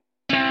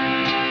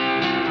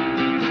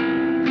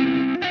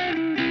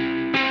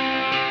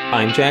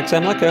I'm Jack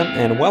Zemlicka,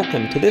 and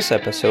welcome to this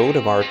episode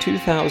of our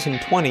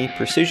 2020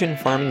 Precision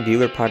Farming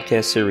Dealer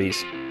Podcast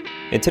Series.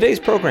 In today's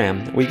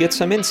program, we get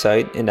some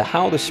insight into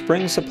how the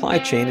spring supply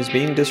chain is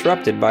being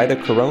disrupted by the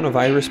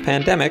coronavirus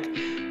pandemic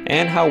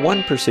and how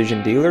one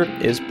precision dealer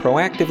is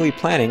proactively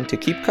planning to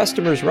keep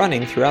customers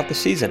running throughout the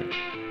season.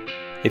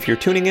 If you're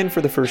tuning in for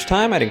the first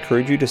time, I'd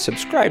encourage you to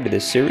subscribe to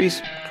this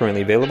series,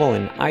 currently available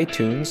in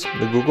iTunes,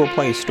 the Google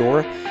Play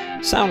Store,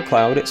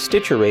 SoundCloud,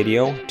 Stitcher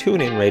Radio,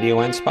 TuneIn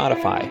Radio, and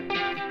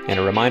Spotify. And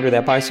a reminder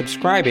that by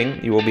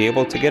subscribing, you will be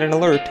able to get an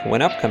alert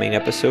when upcoming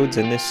episodes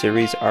in this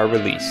series are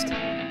released.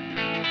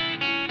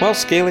 While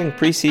scaling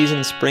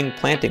preseason spring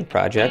planting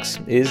projects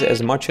is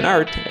as much an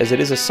art as it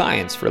is a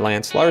science for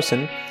Lance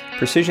Larson,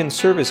 Precision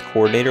Service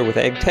Coordinator with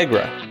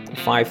AgTegra, a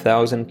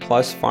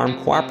 5,000-plus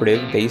farm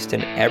cooperative based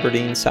in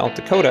Aberdeen, South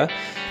Dakota,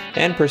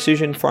 and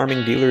Precision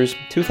Farming Dealer's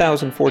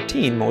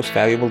 2014 Most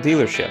Valuable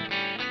Dealership.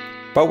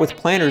 But with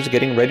planters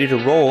getting ready to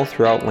roll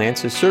throughout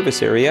Lance's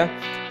service area,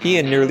 he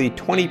and nearly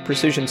 20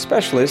 precision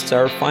specialists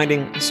are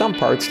finding some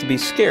parts to be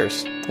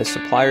scarce as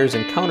suppliers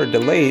encounter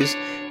delays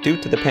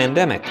due to the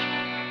pandemic.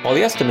 While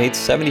he estimates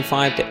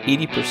 75 to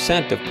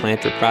 80% of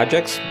planter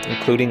projects,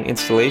 including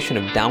installation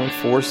of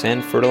downforce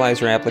and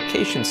fertilizer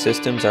application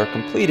systems, are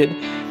completed,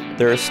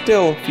 there are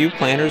still few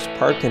planters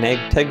parked in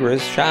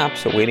AgTegra's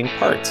shops awaiting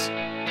parts.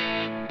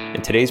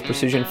 In today's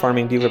Precision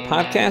Farming Dealer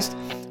podcast,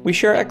 we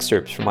share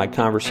excerpts from my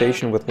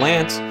conversation with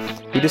Lance,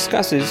 who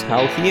discusses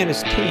how he and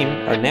his team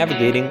are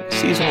navigating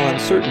seasonal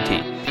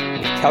uncertainty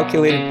with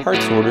calculated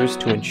parts orders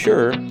to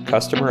ensure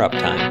customer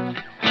uptime.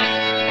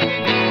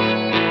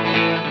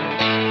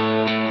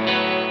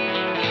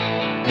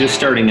 Just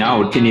starting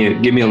out, can you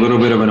give me a little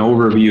bit of an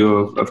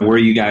overview of where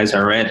you guys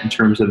are at in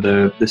terms of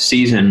the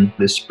season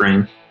this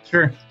spring?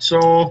 Sure.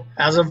 So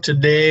as of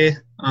today,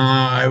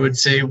 I would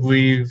say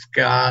we've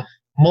got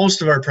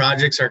most of our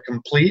projects are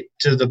complete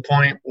to the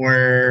point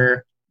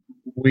where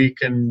we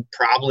can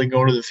probably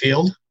go to the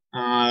field,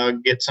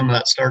 get some of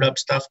that startup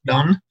stuff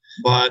done.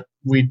 But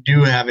we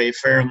do have a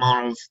fair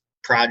amount of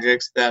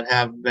projects that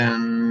have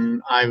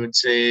been, I would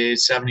say,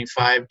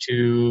 75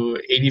 to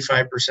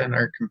 85%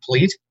 are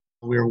complete.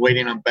 We're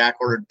waiting on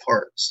back-ordered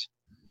parts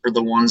for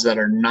the ones that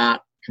are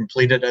not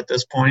completed at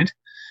this point.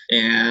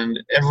 And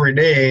every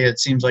day it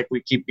seems like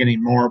we keep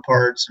getting more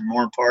parts and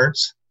more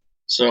parts.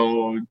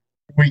 So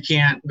we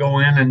can't go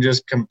in and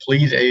just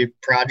complete a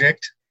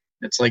project.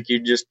 It's like you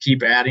just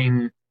keep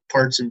adding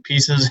parts and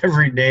pieces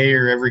every day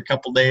or every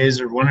couple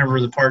days or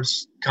whenever the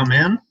parts come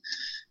in,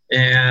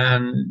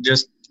 and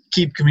just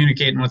keep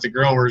communicating with the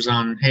growers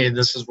on, hey,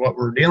 this is what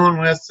we're dealing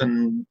with,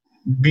 and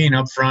being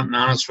upfront and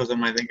honest with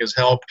them, I think, has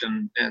helped,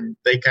 and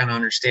they kind of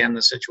understand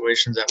the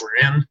situations that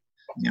we're in.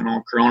 You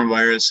know,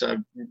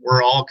 coronavirus,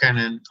 we're all kind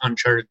of in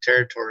uncharted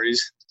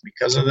territories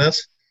because of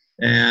this.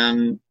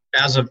 And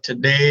as of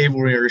today,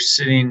 we are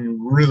sitting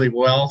really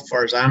well as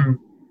far as I'm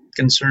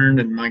concerned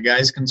and my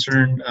guys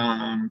concerned.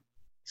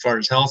 As far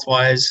as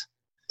health-wise,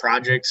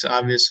 projects,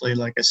 obviously,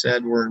 like I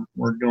said, we're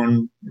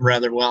doing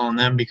rather well on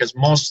them because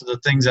most of the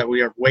things that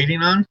we are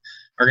waiting on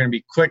are going to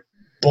be quick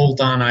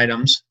bolt-on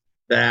items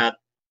that,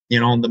 you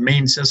know, the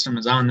main system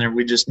is on there.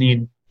 We just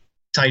need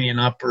tidying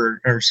up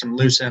or some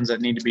loose ends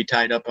that need to be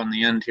tied up on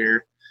the end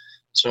here.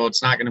 So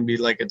it's not going to be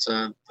like it's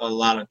a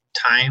lot of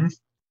time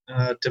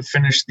to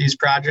finish these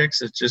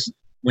projects. It's just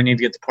we need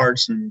to get the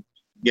parts and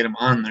get them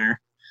on there.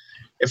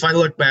 If I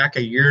look back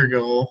a year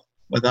ago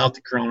without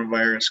the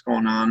coronavirus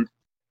going on,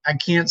 I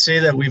can't say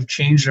that we've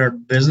changed our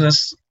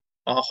business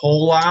a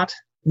whole lot.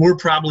 We're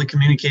probably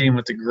communicating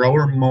with the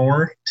grower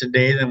more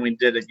today than we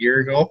did a year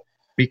ago,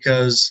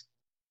 because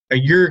a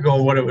year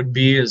ago what it would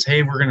be is,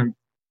 hey, we're going to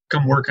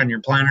come work on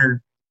your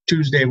planter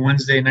Tuesday,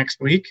 Wednesday next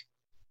week.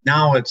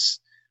 Now it's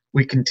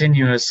we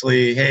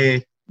continuously,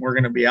 hey, we're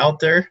going to be out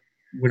there.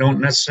 We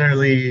don't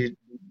necessarily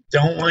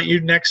don't want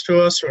you next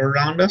to us or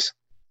around us,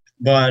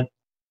 but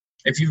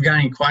if you've got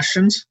any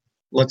questions,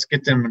 let's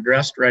get them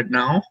addressed right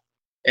now.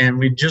 And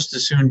we just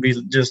as soon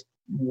be just,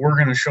 we're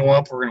going to show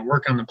up, we're going to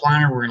work on the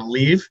planter, we're going to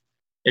leave.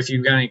 If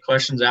you've got any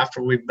questions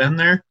after we've been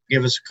there,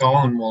 give us a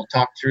call and we'll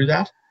talk through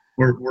that.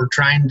 We're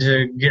trying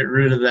to get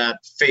rid of that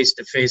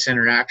face-to-face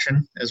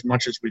interaction as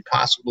much as we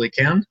possibly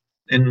can.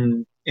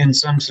 And in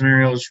some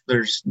scenarios,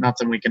 there's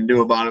nothing we can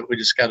do about it. We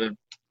just got to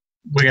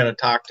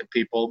talk to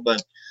people.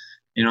 But,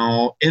 you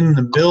know, in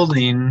the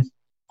building,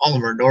 all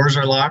of our doors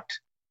are locked.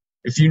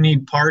 If you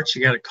need parts,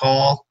 you got to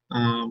call.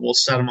 We'll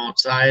set them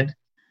outside.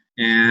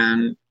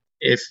 And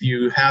if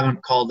you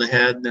haven't called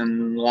ahead,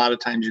 then a lot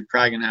of times you're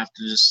probably going to have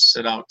to just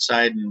sit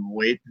outside and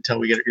wait until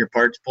we get your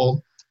parts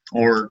pulled,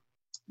 or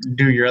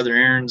do your other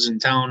errands in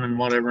town and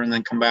whatever, and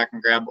then come back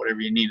and grab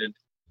whatever you needed.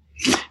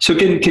 So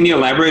can you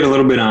elaborate a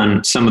little bit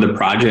on some of the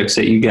projects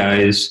that you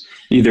guys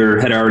either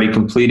had already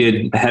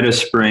completed ahead of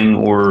spring,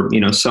 or, you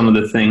know, some of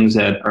the things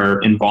that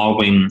are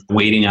involving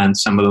waiting on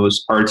some of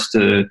those parts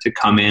to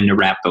come in to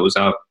wrap those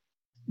up?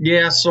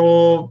 Yeah,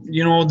 so,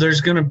 you know, there's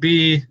going to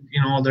be,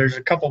 you know, there's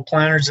a couple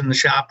planters in the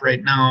shop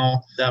right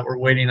now that we're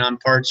waiting on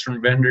parts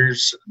from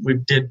vendors. We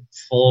did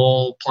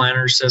full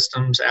planter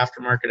systems,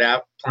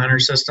 aftermarket planter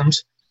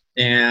systems.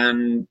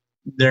 and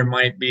there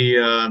might be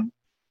a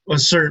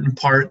certain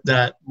part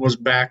that was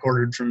back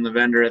ordered from the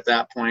vendor at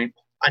that point.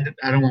 I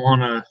don't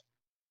want to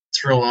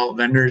throw out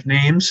vendors'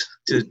 names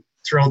to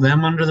throw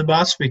them under the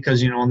bus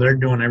because, they're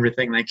doing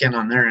everything they can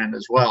on their end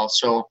as well.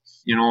 So,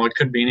 it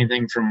could be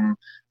anything from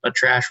a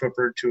trash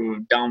whipper to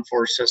a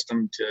downforce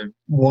system to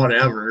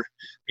whatever,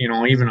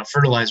 even a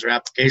fertilizer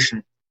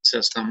application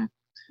system.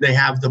 They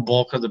have the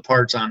bulk of the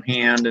parts on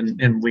hand,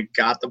 and we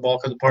got the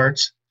bulk of the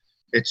parts.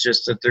 It's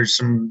just that there's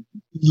some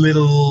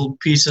little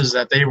pieces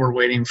that they were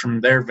waiting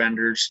from their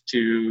vendors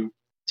to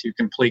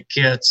complete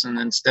kits, and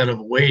instead of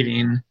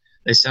waiting,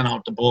 they sent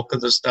out the bulk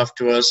of the stuff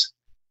to us.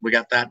 We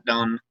got that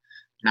done.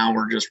 Now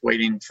we're just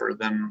waiting for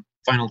them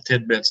final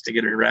tidbits to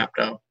get it wrapped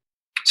up.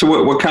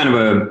 So what kind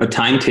of a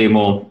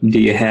timetable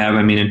do you have?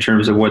 I mean, in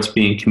terms of what's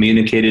being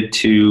communicated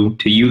to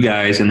you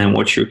guys, and then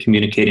what you're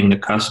communicating to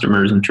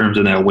customers in terms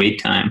of that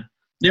wait time?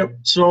 Yep.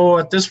 So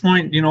at this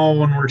point,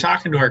 when we're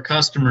talking to our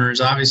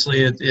customers,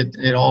 obviously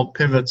it all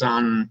pivots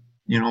on,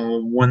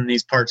 when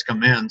these parts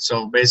come in.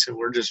 So basically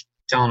we're just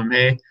telling them,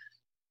 hey,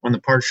 when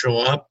the parts show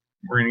up,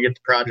 we're going to get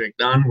the project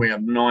done. We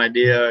have no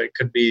idea. It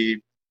could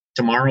be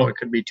tomorrow. It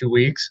could be 2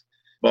 weeks.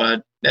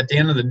 But at the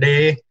end of the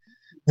day,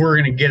 we're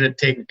going to get it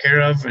taken care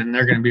of, and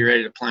they're going to be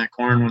ready to plant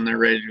corn when they're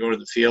ready to go to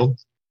the field.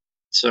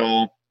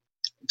 So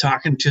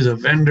talking to the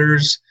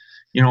vendors,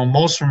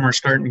 most of them are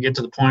starting to get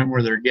to the point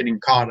where they're getting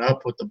caught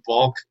up with the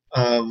bulk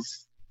of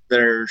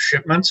their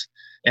shipments,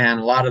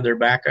 and a lot of their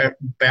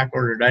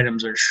back-ordered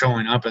items are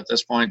showing up at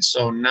this point.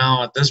 So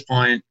now at this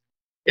point,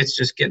 it's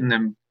just getting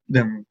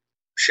them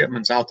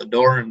shipments out the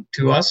door and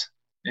to us.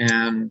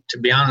 And to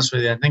be honest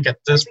with you, I think at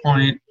this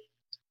point,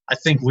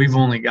 we've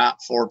only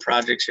got 4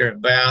 projects here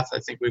at Bath. I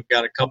think we've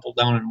got a couple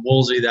down in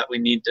Woolsey that we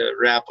need to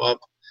wrap up.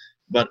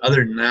 But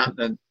other than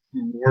that,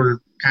 we're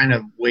kind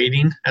of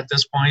waiting at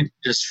this point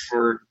just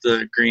for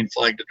the green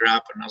flag to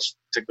drop and us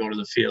to go to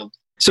the field.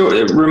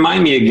 So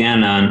remind me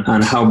again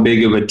on how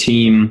big of a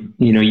team,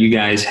 you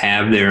guys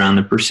have there on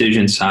the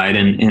precision side,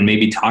 and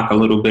maybe talk a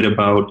little bit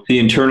about the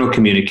internal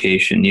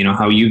communication,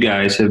 how you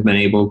guys have been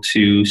able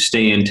to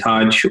stay in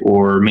touch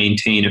or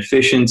maintain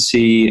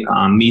efficiency,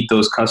 meet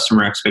those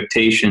customer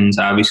expectations,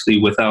 obviously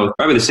without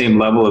probably the same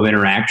level of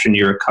interaction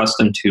you're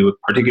accustomed to,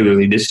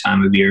 particularly this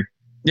time of year.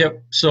 Yep.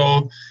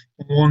 So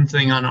one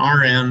thing on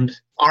our end,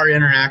 our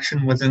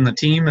interaction within the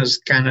team is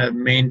kind of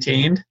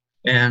maintained.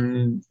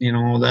 And,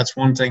 that's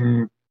one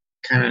thing,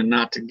 kind of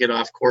not to get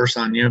off course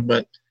on you,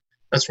 but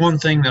that's one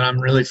thing that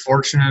I'm really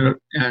fortunate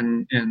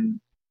and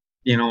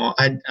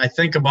I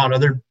think about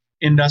other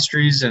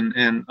industries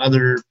and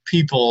other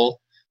people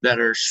that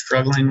are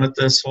struggling with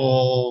this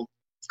whole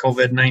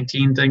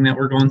COVID-19 thing that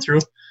we're going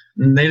through.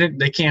 And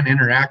they can't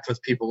interact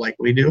with people like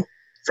we do.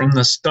 From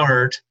the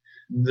start,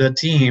 the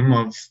team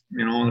of,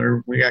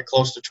 we got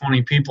close to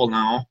 20 people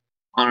now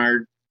on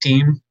our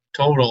team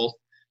total.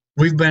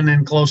 We've been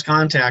in close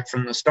contact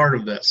from the start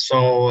of this.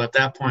 So at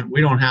that point,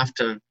 we don't have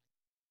to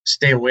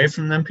stay away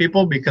from them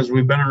people because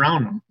we've been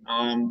around them.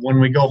 When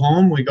we go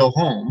home, we go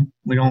home.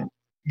 We don't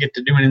get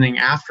to do anything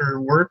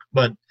after work,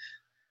 but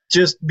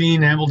just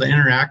being able to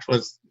interact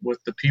with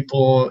the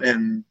people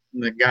and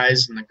the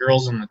guys and the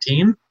girls on the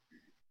team,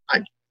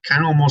 I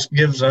kind of almost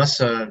gives us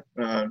an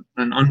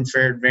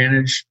unfair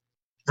advantage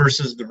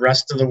versus the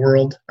rest of the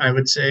world, I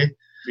would say,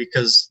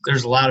 because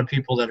there's a lot of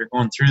people that are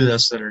going through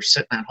this that are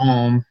sitting at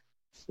home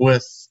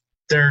with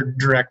their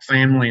direct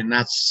family, and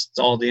that's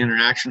all the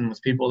interaction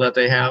with people that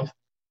they have.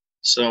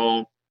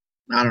 So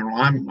I don't know.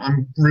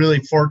 I'm really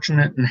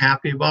fortunate and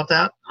happy about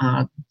that.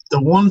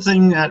 The one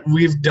thing that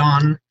we've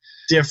done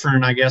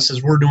different, I guess,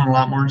 is we're doing a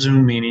lot more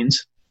Zoom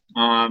meetings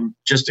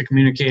just to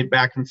communicate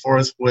back and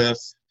forth with,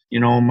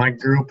 my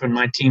group and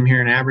my team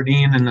here in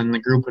Aberdeen, and then the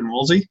group in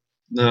Woolsey.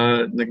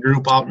 The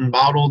group out in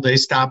Bowdle, they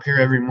stop here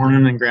every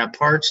morning and grab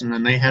parts, and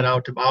then they head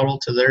out to Bowdle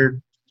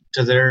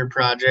to their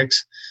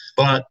projects.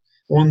 But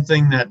one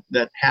thing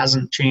that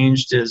hasn't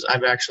changed is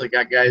I've actually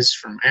got guys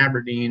from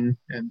Aberdeen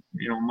and,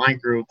 my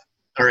group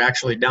are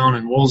actually down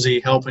in Woolsey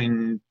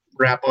helping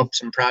wrap up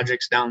some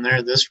projects down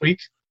there this week.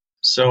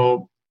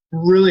 So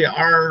really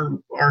our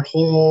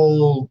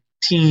whole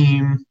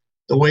team,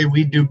 the way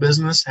we do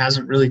business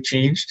hasn't really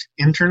changed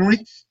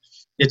internally.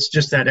 It's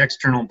just that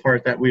external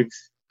part that we've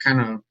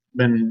kind of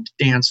been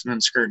dancing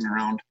and skirting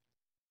around.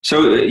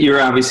 So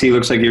you're obviously,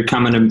 looks like you're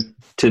coming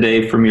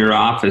today from your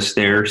office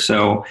there.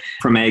 So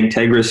from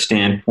AgTegra's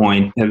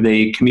standpoint, have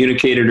they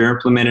communicated or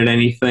implemented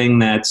anything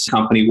that's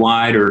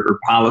company-wide or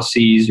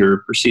policies or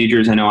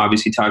procedures? I know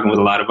obviously talking with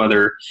a lot of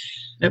other,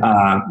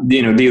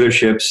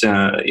 dealerships,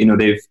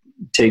 they've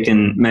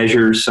taken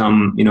measures,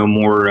 some,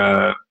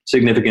 more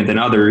significant than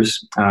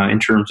others in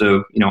terms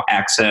of,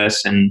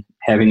 access and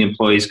having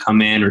employees come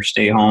in or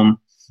stay home.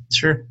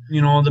 Sure.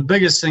 The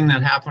biggest thing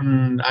that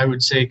happened, I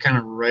would say kind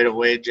of right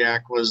away,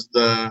 Jack, was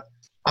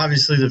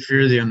obviously the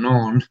fear of the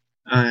unknown.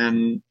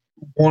 And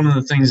one of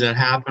the things that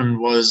happened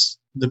was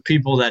the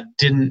people that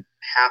didn't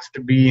have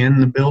to be in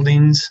the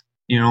buildings,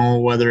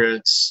 whether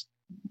it's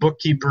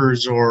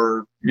bookkeepers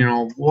or,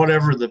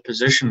 whatever the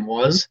position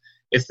was,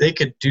 if they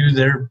could do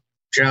their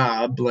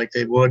job like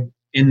they would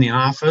in the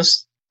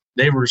office.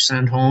 They were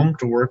sent home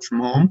to work from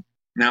home,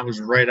 and that was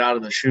right out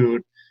of the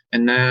chute.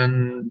 And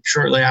then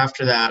shortly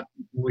after that,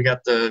 we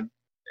got the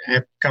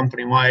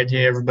company-wide,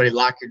 hey, everybody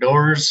lock your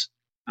doors.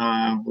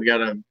 We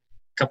got a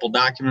couple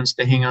documents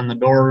to hang on the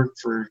door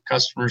for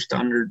customers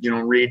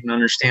to read and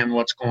understand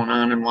what's going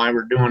on and why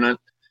we're doing it.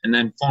 And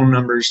then phone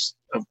numbers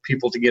of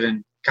people to get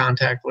in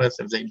contact with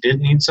if they did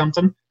need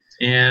something.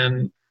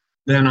 And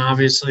then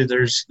obviously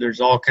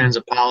there's all kinds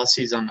of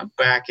policies on the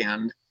back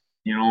end.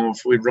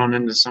 If we run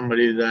into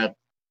somebody that,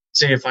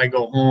 say if I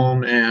go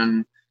home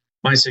and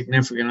my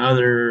significant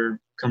other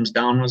comes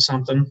down with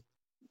something,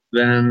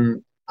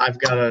 then I've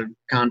got to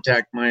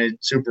contact my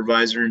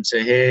supervisor and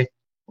say, hey,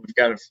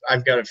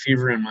 I've got a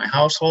fever in my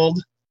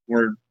household.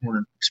 We're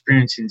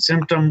experiencing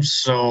symptoms.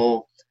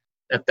 So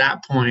at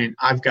that point,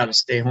 I've got to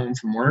stay home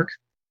from work.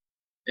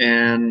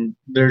 And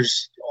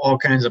there's all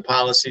kinds of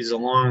policies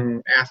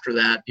along after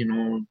that.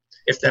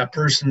 If that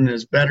person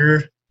is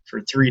better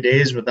for 3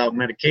 days without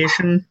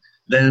medication,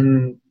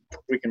 then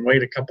we can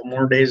wait a couple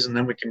more days and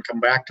then we can come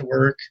back to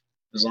work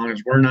as long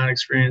as we're not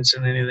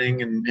experiencing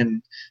anything.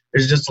 And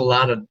there's just a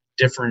lot of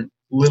different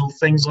little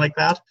things like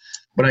that.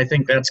 But I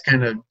think that's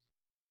kind of,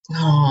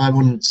 I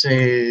wouldn't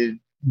say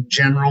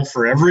general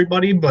for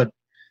everybody, but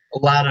a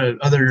lot of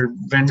other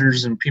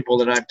vendors and people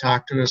that I've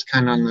talked to is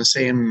kind of on the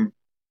same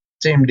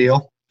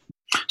deal.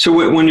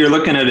 So when you're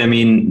looking at,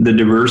 the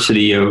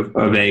diversity of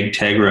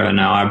AgTegra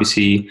now,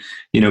 obviously,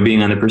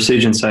 being on the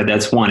precision side,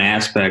 that's one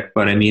aspect.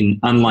 But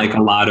unlike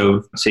a lot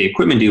of, say,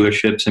 equipment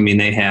dealerships,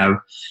 they have,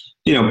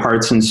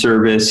 parts and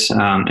service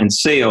and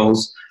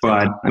sales.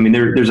 But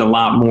there's a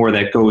lot more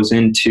that goes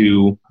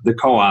into the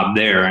co-op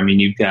there.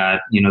 You've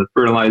got, the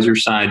fertilizer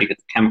side, you get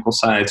the chemical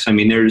side. So,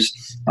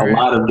 there's a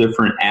lot of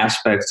different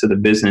aspects to the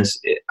business.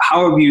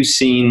 How have you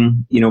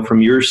seen,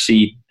 from your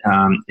seat,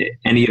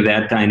 any of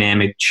that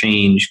dynamic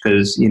change?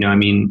 Because,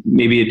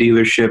 maybe a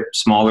dealership,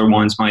 smaller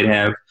ones might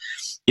have,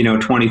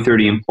 20,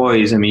 30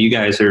 employees. You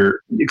guys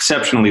are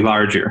exceptionally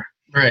larger.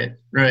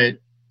 Right.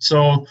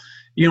 So,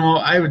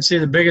 I would say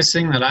the biggest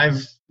thing that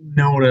I've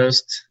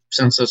noticed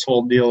since this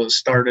whole deal has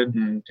started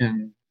and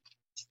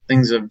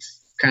things have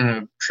kind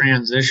of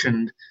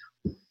transitioned,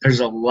 there's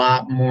a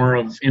lot more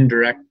of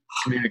indirect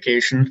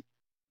communication,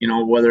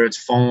 whether it's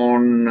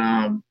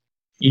phone,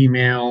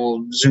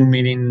 email, Zoom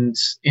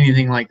meetings,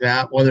 anything like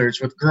that, whether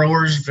it's with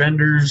growers,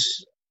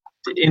 vendors,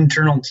 the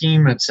internal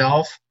team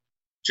itself,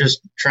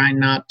 just trying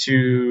not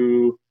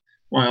to,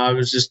 I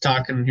was just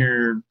talking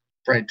here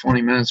probably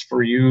 20 minutes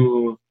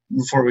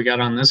before we got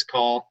on this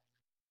call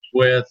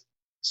with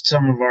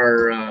some of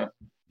our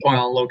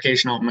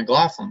location out in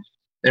McLaughlin.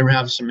 They were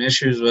having some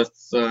issues with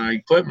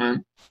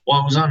equipment.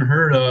 Well, it was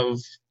unheard of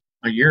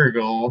a year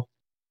ago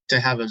to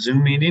have a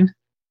Zoom meeting,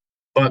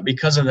 but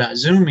because of that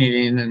Zoom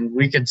meeting and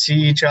we could see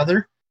each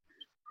other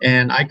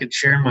and I could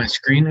share my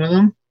screen with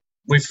them,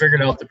 we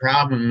figured out the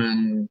problem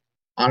in,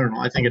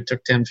 I think it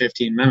took 10,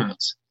 15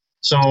 minutes.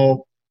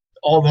 So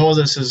although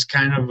this is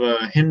kind of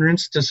a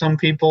hindrance to some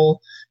people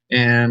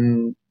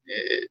and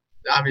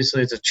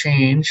obviously it's a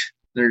change,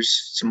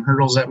 there's some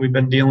hurdles that we've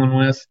been dealing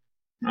with.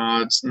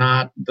 It's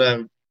not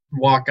the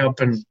walk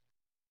up and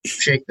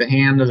shake the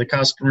hand of the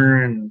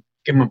customer and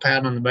give them a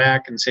pat on the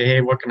back and say,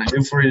 hey, what can I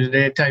do for you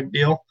today type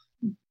deal.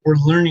 We're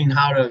learning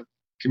how to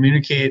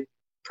communicate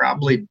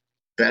probably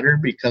better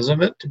because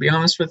of it, to be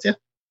honest with you.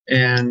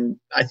 And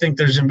I think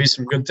there's going to be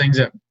some good things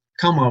that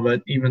come of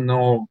it, even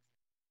though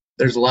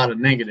there's a lot of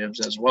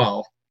negatives as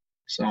well.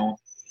 So.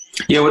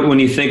 Yeah, when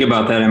you think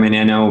about that,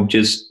 I know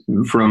just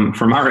from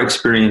our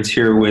experience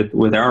here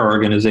with our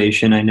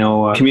organization, I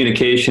know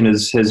communication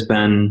has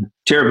been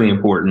terribly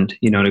important,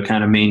 to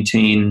kind of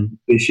maintain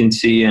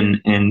efficiency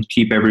and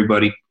keep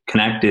everybody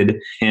connected.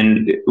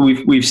 And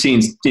we've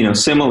seen,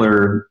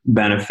 similar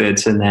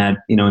benefits in that,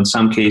 in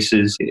some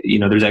cases,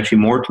 there's actually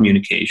more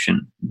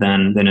communication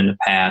than in the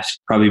past,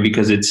 probably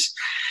because it's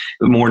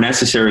more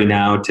necessary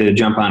now to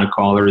jump on a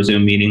call or a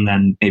Zoom meeting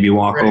than maybe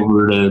walk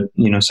over to,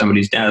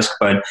 somebody's desk.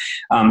 But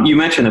you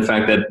mentioned the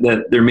fact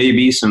that there may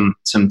be some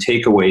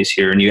takeaways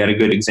here, and you had a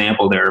good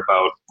example there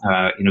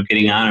about,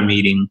 getting on a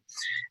meeting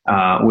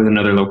with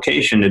another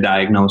location to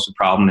diagnose a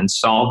problem and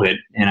solve it.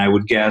 And I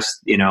would guess,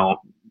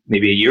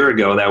 maybe a year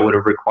ago that would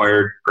have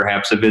required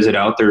perhaps a visit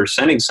out there or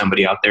sending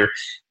somebody out there.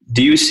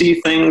 Do you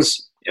see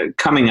things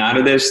coming out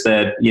of this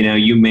that,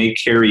 you may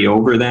carry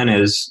over then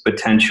as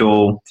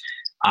potential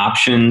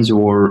options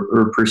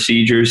or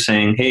procedures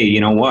saying, hey,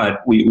 you know what,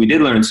 we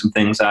did learn some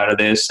things out of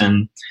this,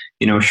 and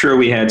sure,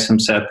 we had some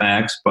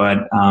setbacks, but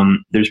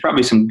there's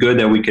probably some good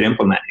that we could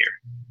implement here.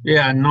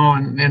 Yeah, no,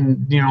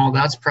 and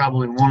that's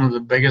probably one of the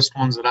biggest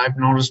ones that I've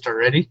noticed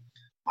already.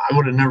 I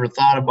would have never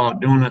thought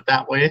about doing it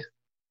that way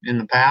in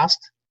the past.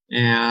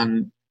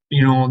 And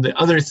the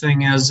other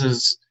thing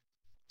is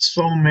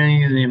so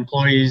many of the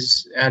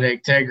employees at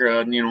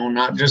AgTegra,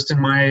 not just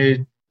in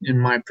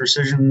my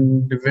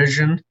precision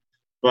division,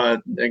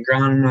 but the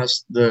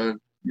agronomists, the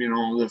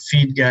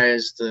feed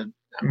guys,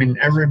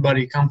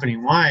 everybody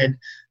company-wide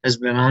has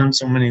been on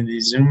so many of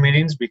these Zoom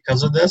meetings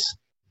because of this.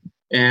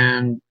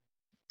 And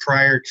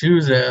prior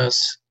to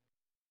this,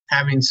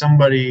 having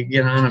somebody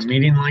get on a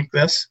meeting like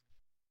this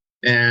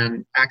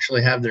and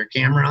actually have their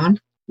camera on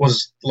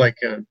was like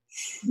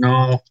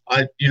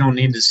you don't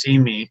need to see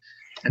me.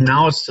 And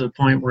now it's to the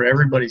point where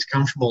everybody's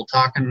comfortable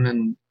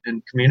talking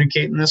and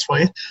communicating this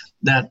way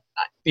that,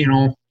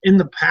 in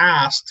the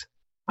past,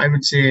 I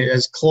would say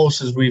as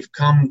close as we've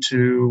come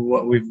to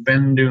what we've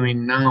been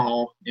doing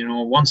now,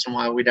 once in a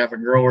while we'd have a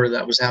grower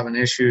that was having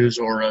issues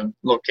or a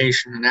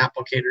location, an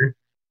applicator.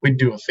 We'd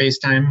do a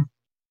FaceTime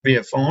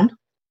via phone,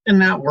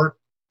 and that worked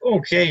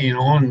okay,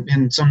 and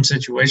in some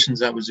situations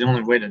that was the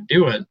only way to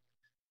do it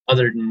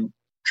other than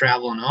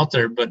traveling out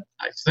there. But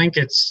I think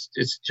it's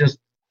just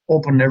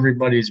opened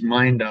everybody's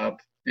mind up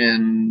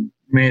and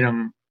made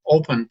them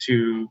open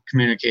to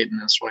communicating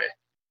this way.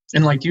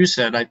 And like you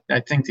said, I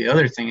think the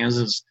other thing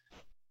is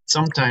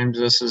sometimes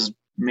this has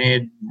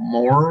made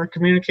more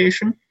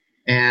communication.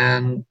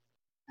 And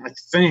I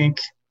think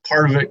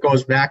part of it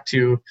goes back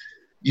to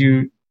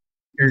you're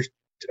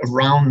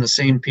around the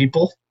same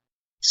people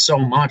so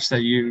much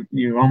that you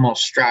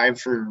almost strive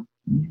for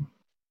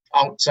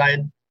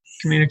outside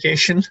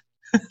communication.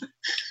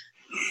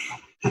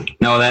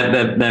 No,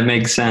 that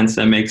makes sense.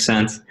 That makes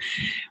sense.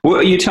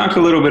 Well, you talked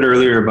a little bit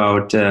earlier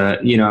about,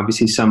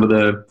 obviously some of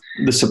the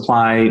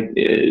supply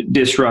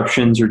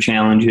disruptions or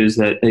challenges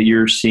that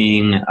you're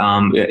seeing.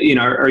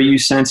 Are you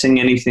sensing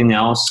anything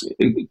else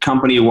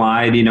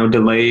company-wide,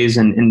 delays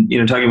and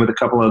talking with a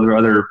couple of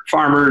other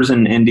farmers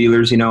and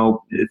dealers,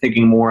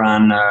 thinking more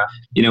on,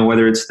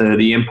 whether it's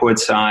the input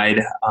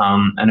side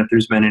and if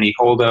there's been any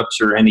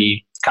holdups or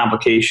any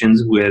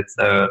complications with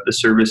the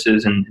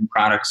services and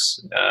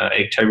products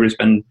AgTiger's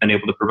been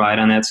able to provide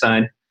on that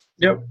side?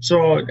 Yep.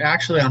 So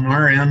actually on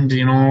our end,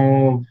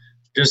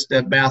 just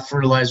at Bath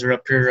Fertilizer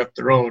up here up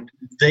the road,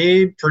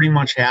 they pretty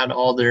much had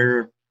all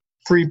their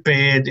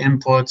prepaid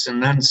inputs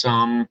and then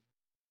some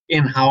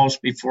in-house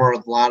before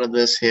a lot of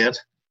this hit.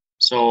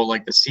 So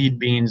like the seed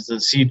beans, the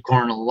seed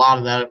corn, a lot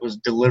of that was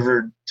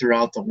delivered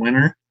throughout the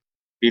winter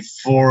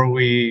before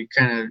we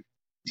kind of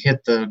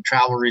hit the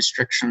travel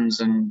restrictions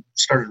and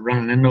started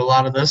running into a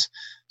lot of this.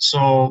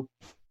 So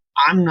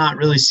I'm not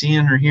really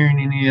seeing or hearing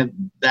any of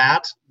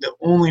that. The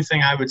only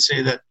thing I would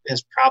say that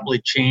has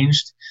probably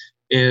changed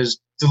is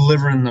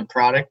delivering the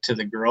product to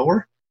the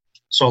grower.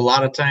 So a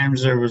lot of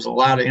times there was a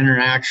lot of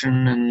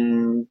interaction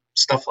and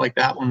stuff like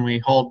that when we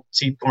hauled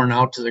seed corn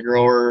out to the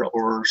grower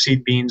or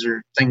seed beans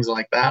or things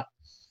like that.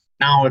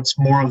 Now it's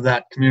more of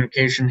that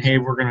communication. Hey,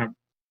 we're going to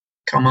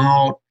come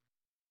out.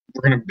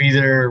 We're going to be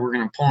there. We're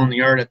going to pull in the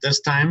yard at this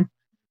time.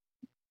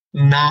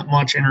 Not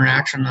much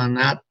interaction on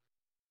that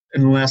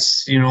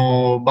unless,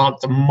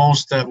 about the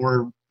most that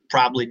we're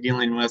probably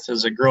dealing with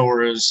as a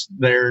grower is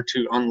there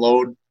to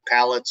unload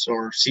pallets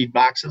or seed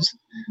boxes.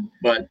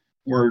 But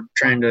we're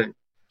trying to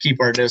keep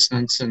our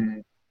distance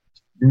and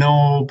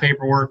no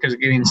paperwork is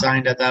getting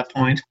signed at that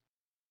point.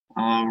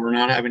 We're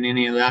not having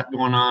any of that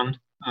going on.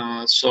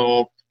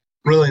 So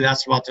really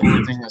that's about the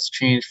only thing that's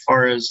changed as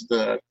far as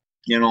the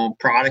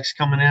products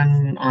coming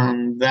in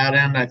on that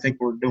end. I think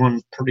we're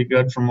doing pretty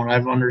good from what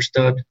I've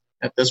understood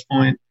at this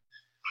point.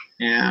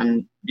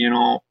 And,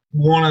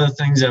 one of the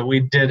things that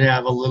we did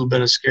have a little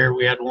bit of scare,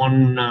 we had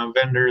one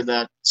vendor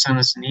that sent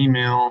us an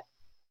email.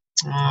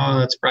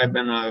 That's probably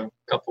been a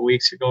couple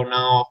weeks ago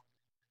now.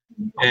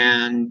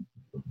 And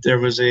there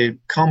was a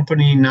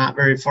company not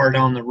very far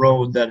down the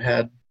road that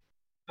had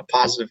a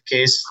positive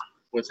case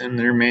within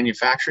their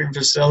manufacturing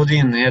facility,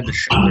 and they had to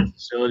shut their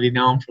facility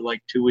down for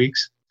like 2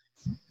 weeks.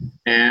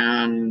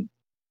 And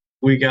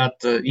we got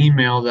the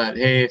email that,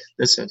 hey,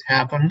 this had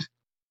happened.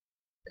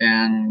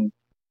 And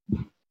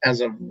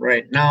as of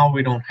right now,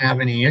 we don't have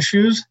any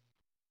issues.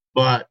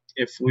 But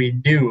if we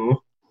do,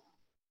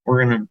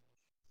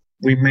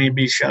 we may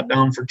be shut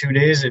down for 2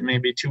 days. It may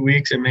be 2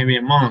 weeks. It may be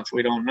a month.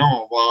 We don't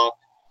know. Well,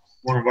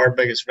 one of our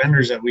biggest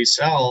vendors that we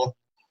sell,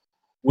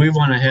 we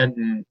went ahead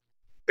and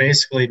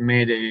basically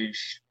made a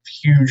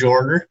huge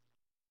order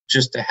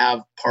just to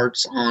have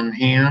parts on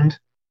hand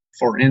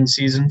for in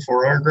season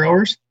for our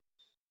growers,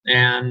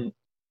 and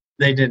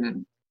they did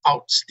an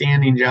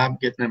outstanding job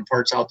getting them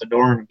parts out the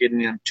door and getting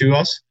them to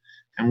us,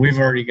 and we've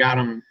already got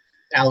them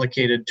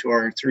allocated to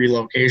our 3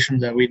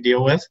 locations that we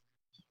deal with.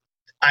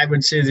 I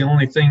would say the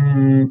only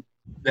thing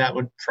that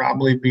would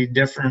probably be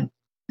different,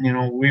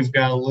 we've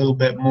got a little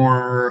bit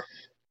more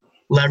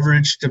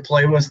leverage to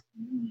play with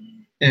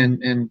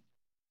and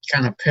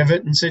kind of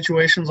pivot in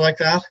situations like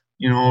that.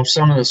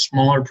 Some of the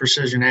smaller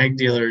precision ag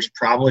dealers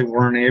probably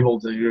weren't able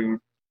to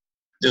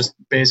just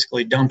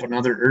basically dump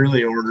another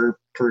early order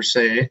per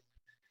se,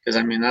 because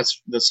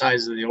that's the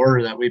size of the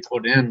order that we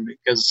put in,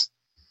 because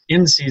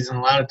in season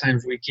a lot of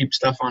times we keep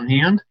stuff on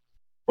hand,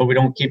 but we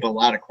don't keep a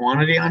lot of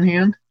quantity on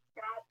hand.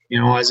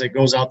 As it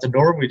goes out the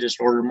door, we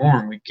just order more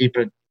and we keep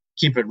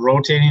it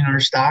rotating our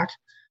stock.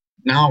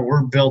 Now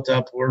we're built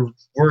up. We're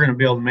going to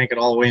be able to make it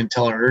all the way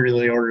until our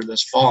early order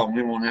this fall, and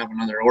we won't have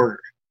another order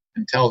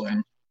until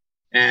then.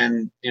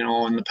 And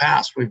in the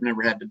past we've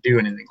never had to do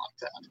anything like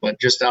that,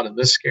 but just out of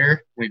this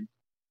scare, we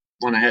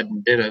went ahead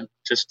and did it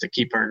just to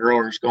keep our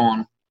growers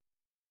going.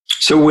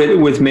 So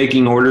with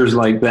making orders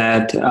like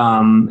that,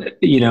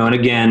 and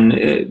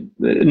again,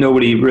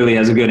 nobody really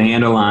has a good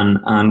handle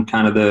on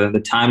kind of the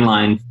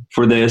timeline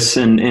for this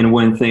and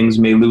when things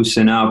may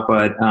loosen up.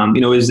 But,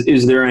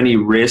 is there any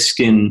risk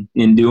in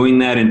doing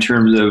that in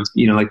terms of,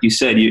 like you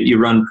said, you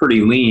run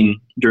pretty lean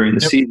during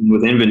the season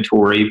with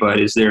inventory, but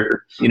is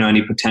there,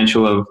 any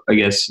potential of, I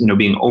guess,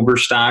 being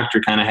overstocked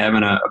or kind of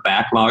having a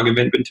backlog of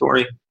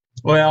inventory?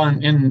 Well,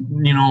 and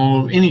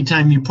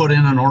anytime you put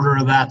in an order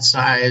of that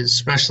size,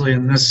 especially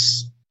in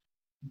this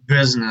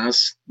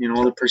business,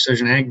 the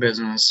precision ag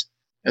business,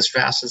 as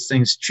fast as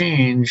things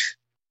change,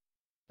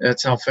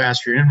 that's how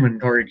fast your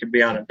inventory could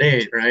be out of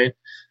date, right?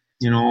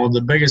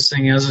 The biggest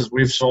thing is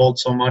we've sold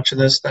so much of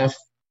this stuff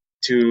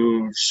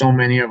to so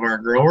many of our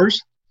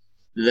growers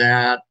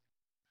that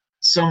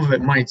some of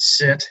it might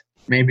sit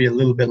maybe a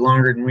little bit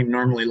longer than we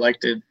normally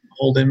like to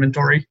hold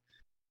inventory.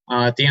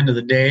 At the end of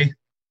the day,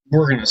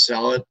 we're going to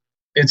sell it.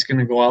 It's going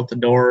to go out the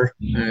door.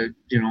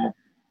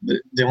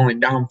 The only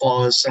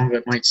downfall is some of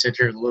it might sit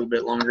here a little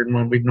bit longer than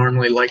what we'd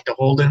normally like to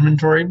hold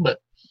inventory. But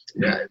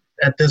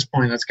at this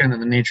point, that's kind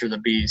of the nature of the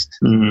beast.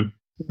 Mm-hmm.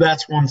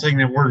 That's one thing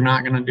that we're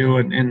not going to do.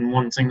 And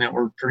one thing that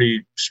we're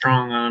pretty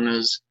strong on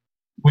is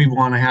we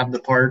want to have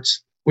the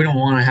parts. We don't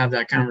want to have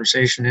that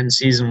conversation in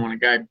season when a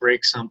guy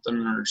breaks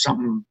something or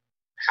something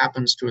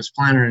happens to his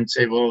planter and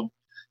say, well,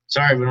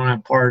 sorry, we don't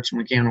have parts and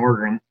we can't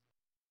order them.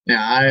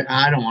 Yeah,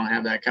 I don't want to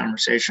have that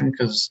conversation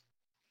because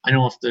I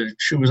know if the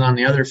shoe was on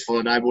the other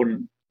foot, I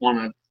wouldn't want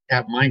to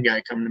have my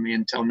guy come to me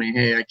and tell me,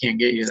 hey, I can't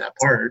get you that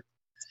part.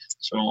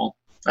 So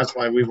that's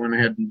why we went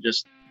ahead and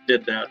just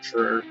did that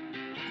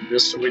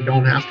just so we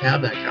don't have to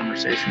have that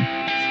conversation.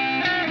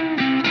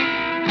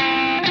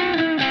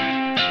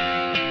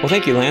 Well,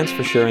 thank you, Lance,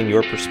 for sharing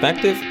your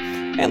perspective.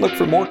 And look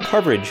for more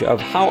coverage of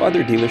how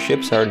other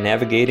dealerships are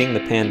navigating the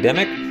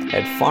pandemic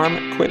at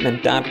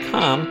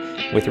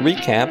farmequipment.com with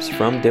recaps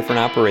from different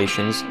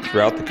operations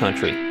throughout the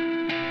country.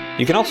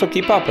 You can also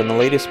keep up on the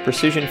latest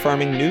precision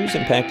farming news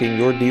impacting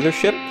your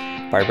dealership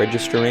by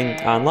registering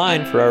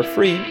online for our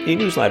free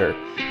e-newsletter.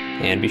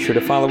 And be sure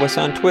to follow us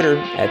on Twitter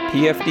at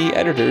PFD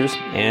Editors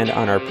and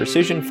on our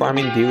Precision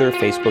Farming Dealer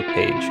Facebook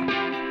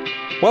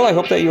page. Well, I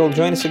hope that you'll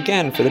join us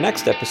again for the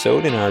next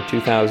episode in our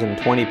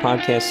 2020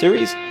 podcast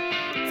series.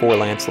 For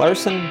Lance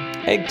Larson,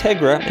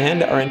 AgTegra,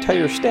 and our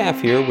entire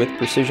staff here with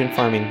Precision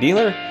Farming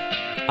Dealer,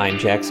 I'm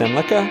Jack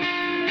Zemlicka.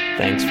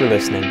 Thanks for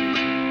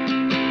listening.